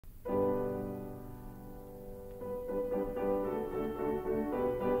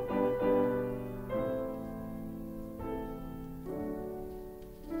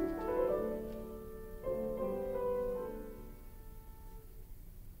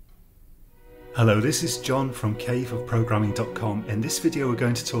Hello, this is John from caveofprogramming.com. In this video we're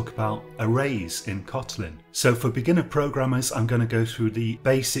going to talk about arrays in Kotlin. So for beginner programmers I'm going to go through the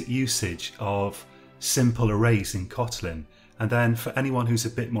basic usage of simple arrays in Kotlin, and then for anyone who's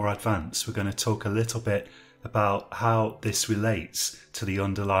a bit more advanced we're going to talk a little bit about how this relates to the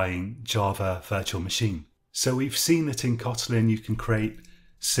underlying Java virtual machine. So we've seen that in Kotlin you can create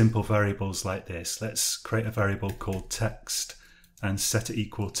simple variables like this. Let's create a variable called text and set it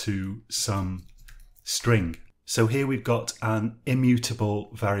equal to some string. So here we've got an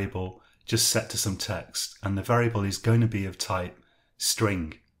immutable variable just set to some text, and the variable is going to be of type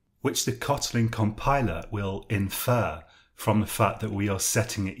string, which the Kotlin compiler will infer from the fact that we are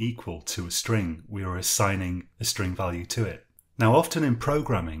setting it equal to a string. We are assigning a string value to it. Now often in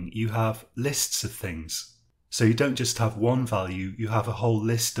programming you have lists of things. So you don't just have one value, you have a whole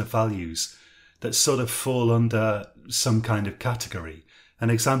list of values that sort of fall under some kind of category. An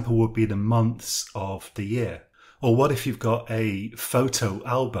example would be the months of the year. Or what if you've got a photo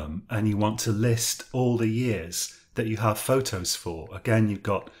album and you want to list all the years that you have photos for? Again, you've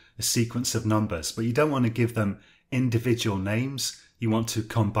got a sequence of numbers, but you don't want to give them individual names. You want to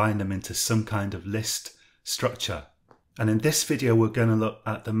combine them into some kind of list structure. And in this video, we're going to look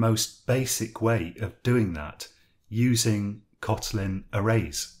at the most basic way of doing that using Kotlin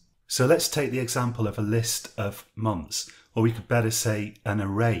arrays. So let's take the example of a list of months, or we could better say an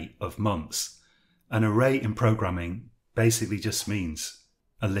array of months. An array in programming basically just means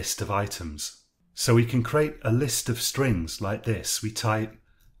a list of items. So we can create a list of strings like this. We type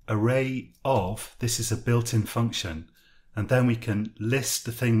array of, this is a built-in function, and then we can list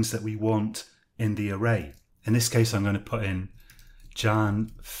the things that we want in the array. In this case, I'm going to put in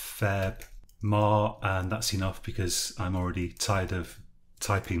Jan, Feb, Mar, and that's enough because I'm already tired of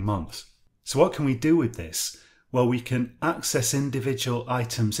typing months. So what can we do with this? Well, we can access individual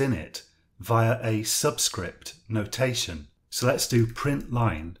items in it via a subscript notation. So let's do print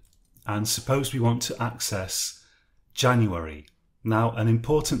line, and suppose we want to access January. Now, an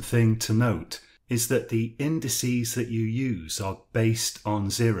important thing to note is that the indices that you use are based on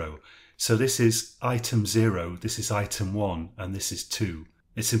 0. So this is item 0, this is item 1, and this is 2.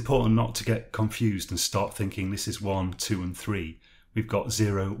 It's important not to get confused and start thinking this is 1, 2, and 3. We've got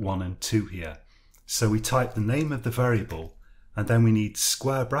 0, 1, and 2 here. So we type the name of the variable, and then we need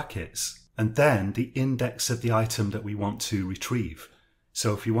square brackets, and then the index of the item that we want to retrieve.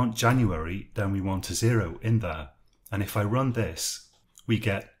 So if we want January, then we want a 0 in there. And if I run this, we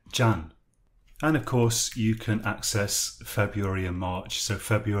get Jan. And of course, you can access February and March. So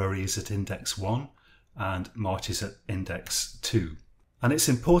February is at index 1, and March is at index 2. And it's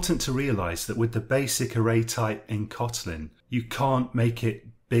important to realize that with the basic array type in Kotlin, you can't make it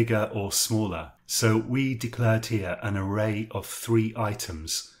bigger or smaller. So we declared here an array of 3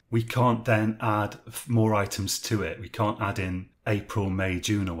 items. We can't then add more items to it. We can't add in April, May,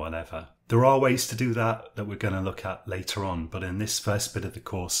 June or whatever. There are ways to do that we're going to look at later on, but in this first bit of the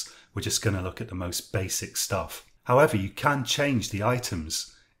course, we're just going to look at the most basic stuff. However, you can change the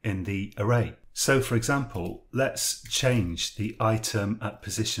items in the array. So for example, let's change the item at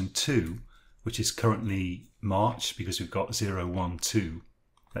position 2, which is currently March because we've got 0, 1, 2.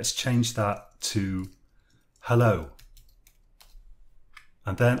 Let's change that to hello.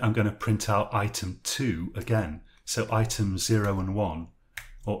 And then I'm going to print out item 2 again. So items 0 and 1,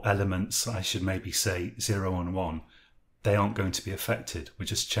 or elements, I should maybe say 0 and 1, they aren't going to be affected. We're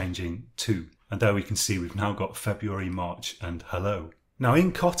just changing 2. And there we can see we've now got February, March, and hello. Now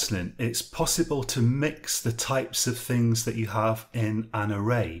in Kotlin, it's possible to mix the types of things that you have in an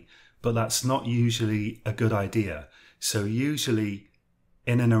array, but that's not usually a good idea. So usually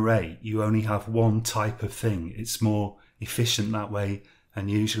in an array, you only have one type of thing. It's more efficient that way, and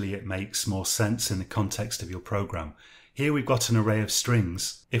usually it makes more sense in the context of your program. Here we've got an array of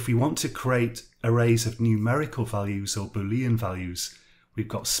strings. If we want to create arrays of numerical values or Boolean values, we've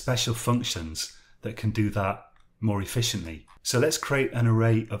got special functions that can do that more efficiently. So let's create an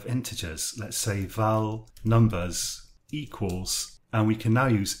array of integers. Let's say val numbers equals, and we can now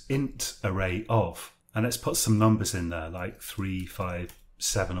use int array of, and let's put some numbers in there like 3, 5,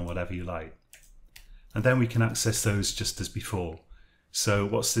 7 or whatever you like. And then we can access those just as before. So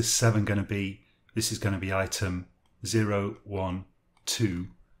what's this 7 going to be? This is going to be item 0, 1, 2.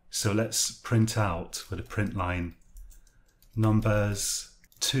 So let's print out with a print line numbers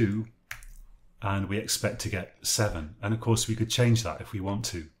 2, and we expect to get 7. And of course we could change that if we want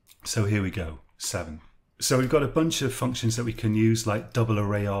to. So here we go, 7. So we've got a bunch of functions that we can use like double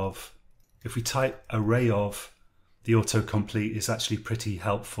array of. If we type array of, the autocomplete is actually pretty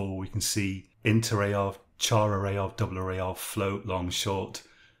helpful. We can see int array of, char array of, double array of, float, long, short,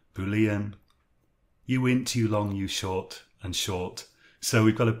 Boolean, uint, ulong, ushort, and short. So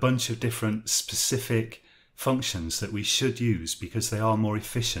we've got a bunch of different specific functions that we should use because they are more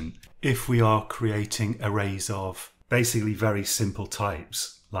efficient if we are creating arrays of basically very simple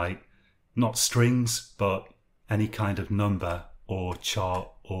types, like not strings, but any kind of number or char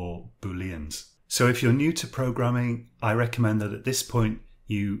or booleans. So if you're new to programming, I recommend that at this point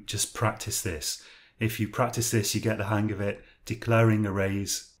you just practice this. If you practice this, you get the hang of it, declaring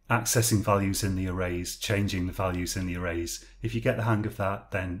arrays, accessing values in the arrays, changing the values in the arrays. If you get the hang of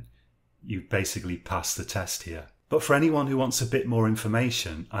that, then you basically pass the test here. But for anyone who wants a bit more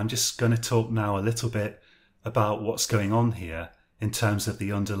information, I'm just going to talk now a little bit about what's going on here in terms of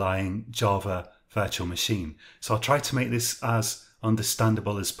the underlying Java virtual machine. So I'll try to make this as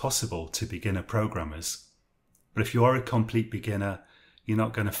understandable as possible to beginner programmers. But if you are a complete beginner, you're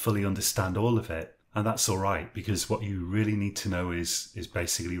not going to fully understand all of it. And that's all right, because what you really need to know is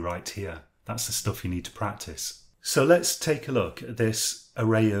basically right here. That's the stuff you need to practice. So let's take a look at this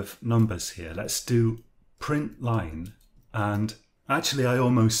array of numbers here. Let's do print line. And actually, I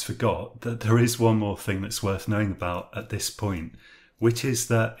almost forgot that there is one more thing that's worth knowing about at this point, which is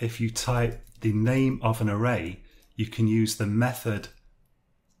that if you type the name of an array, you can use the method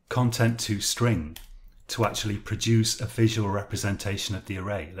content2string to actually produce a visual representation of the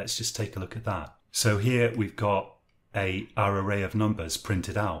array. Let's just take a look at that. So here we've got our array of numbers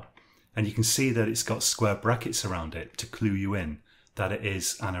printed out, and you can see that it's got square brackets around it to clue you in that it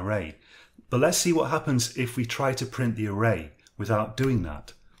is an array. But let's see what happens if we try to print the array without doing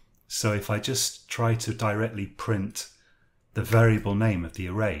that. So if I just try to directly print the variable name of the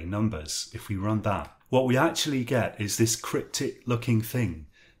array, numbers, if we run that, what we actually get is this cryptic looking thing.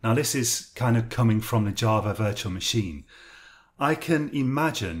 Now this is kind of coming from the Java virtual machine. I can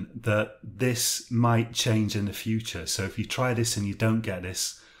imagine that this might change in the future. So if you try this and you don't get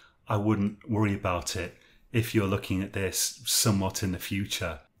this, I wouldn't worry about it if you're looking at this somewhat in the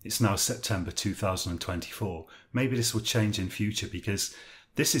future. It's now September 2024. Maybe this will change in future because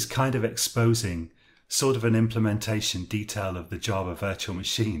this is kind of exposing sort of an implementation detail of the Java virtual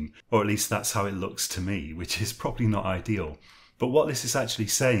machine, or at least that's how it looks to me, which is probably not ideal. But what this is actually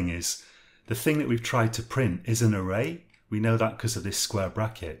saying is the thing that we've tried to print is an array. We know that because of this square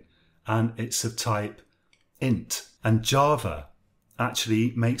bracket, and it's of type int. And Java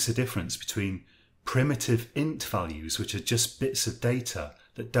actually makes a difference between primitive int values, which are just bits of data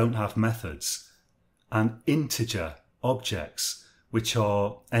that don't have methods, and integer objects, which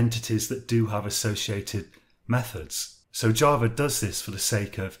are entities that do have associated methods. So Java does this for the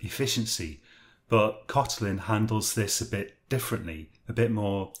sake of efficiency, but Kotlin handles this a bit differently, a bit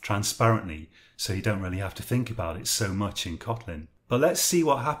more transparently, so you don't really have to think about it so much in Kotlin. But let's see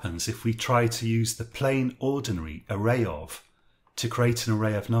what happens if we try to use the plain ordinary array of to create an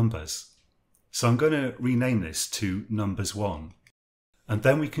array of numbers. So I'm going to rename this to numbers1, and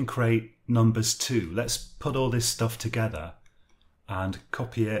then we can create numbers2. Let's put all this stuff together and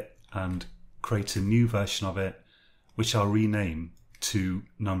copy it and create a new version of it, which I'll rename to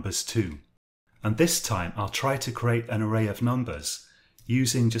numbers2. And this time I'll try to create an array of numbers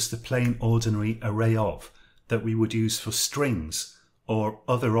using just the plain ordinary array of that we would use for strings or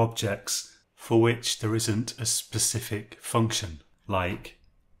other objects for which there isn't a specific function, like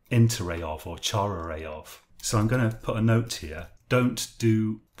int array of or char array of. So I'm going to put a note here. Don't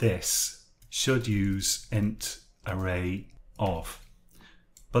do this. Should use int array of.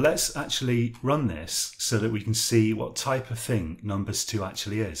 But let's actually run this so that we can see what type of thing numbers2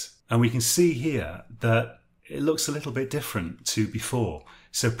 actually is. And we can see here that it looks a little bit different to before.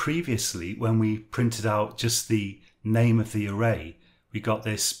 So previously, when we printed out just the name of the array, we got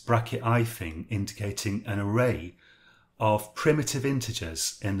this bracket I thing indicating an array of primitive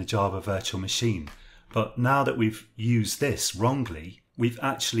integers in the Java virtual machine. But now that we've used this wrongly, we've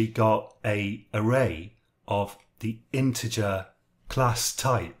actually got an array of the integer class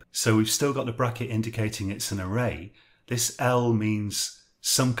type. So we've still got the bracket indicating it's an array. This L means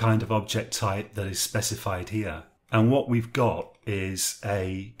some kind of object type that is specified here. And what we've got is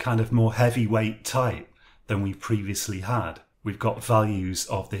a kind of more heavyweight type than we previously had. We've got values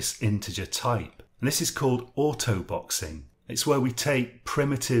of this integer type. And this is called autoboxing. It's where we take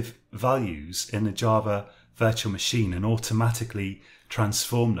primitive values in the Java virtual machine and automatically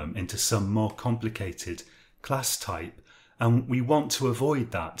transform them into some more complicated class type. And we want to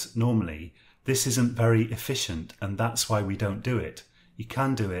avoid that normally. This isn't very efficient, and that's why we don't do it. You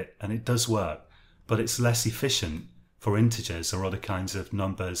can do it and it does work, but it's less efficient for integers or other kinds of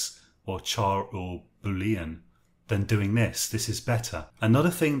numbers or char or boolean than doing this. This is better.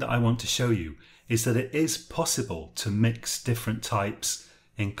 Another thing that I want to show you is that it is possible to mix different types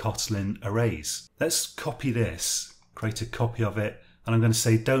in Kotlin arrays. Let's copy this, create a copy of it, and I'm going to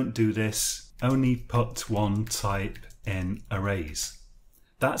say don't do this, only put one type in arrays.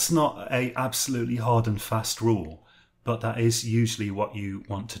 That's not a absolutely hard and fast rule, but that is usually what you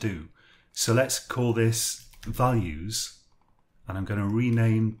want to do. So let's call this values, and I'm going to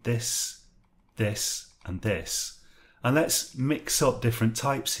rename this, this, and this. And let's mix up different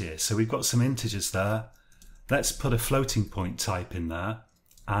types here. So we've got some integers there. Let's put a floating point type in there,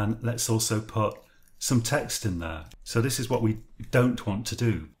 and let's also put some text in there. So this is what we don't want to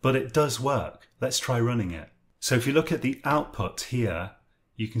do, but it does work. Let's try running it. So if you look at the output here,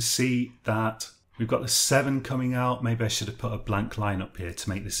 you can see that we've got the 7 coming out. Maybe I should have put a blank line up here to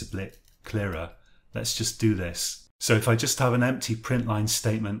make this a bit clearer. Let's just do this. So if I just have an empty print line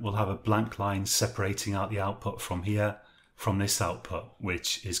statement, we'll have a blank line separating out the output from here, from this output,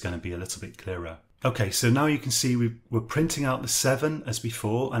 which is going to be a little bit clearer. Okay, so now you can see we're printing out the 7 as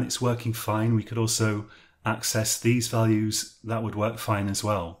before, and it's working fine. We could also access these values. That would work fine as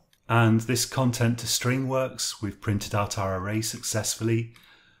well. And this content to string works. We've printed out our array successfully.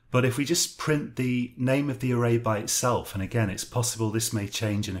 But if we just print the name of the array by itself, and again, it's possible this may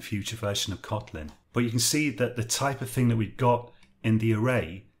change in a future version of Kotlin, but you can see that the type of thing that we've got in the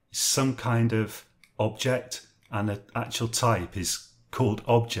array is some kind of object, and the actual type is called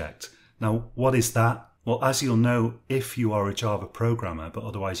object. Now, what is that? Well, as you'll know if you are a Java programmer, but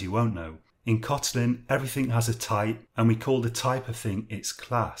otherwise you won't know, in Kotlin, everything has a type, and we call the type of thing its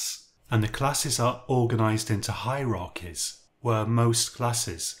class. And the classes are organized into hierarchies, where most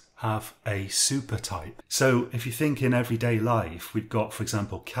classes have a super type. So if you think in everyday life, we've got, for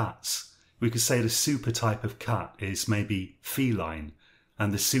example, cats. We could say the super type of cat is maybe feline,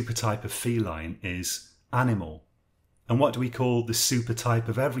 and the super type of feline is animal. And what do we call the super type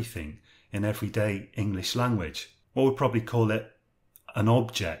of everything in everyday English language? Well, we'll probably call it an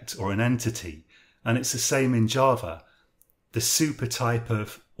object or an entity. And it's the same in Java. The super type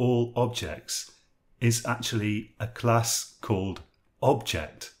of all objects is actually a class called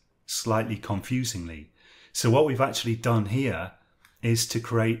object, slightly confusingly. So what we've actually done here is to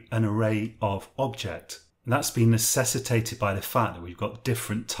create an array of object. And that's been necessitated by the fact that we've got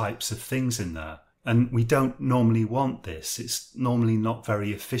different types of things in there. And we don't normally want this. It's normally not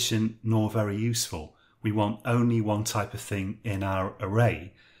very efficient nor very useful. We want only one type of thing in our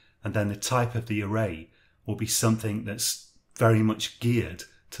array, and then the type of the array will be something that's very much geared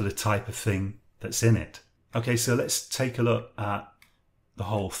to the type of thing that's in it. Okay, so let's take a look at the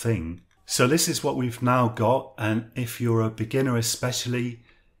whole thing. So this is what we've now got, and if you're a beginner especially,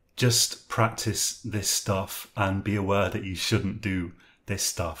 just practice this stuff and be aware that you shouldn't do this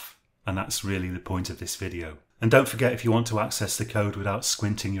stuff. And that's really the point of this video. And don't forget, if you want to access the code without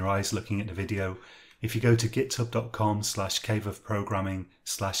squinting your eyes looking at the video, if you go to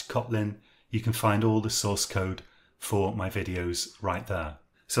github.com/caveofprogramming/Kotlin, you can find all the source code for my videos right there.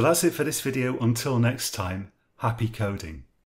 So that's it for this video. Until next time, happy coding.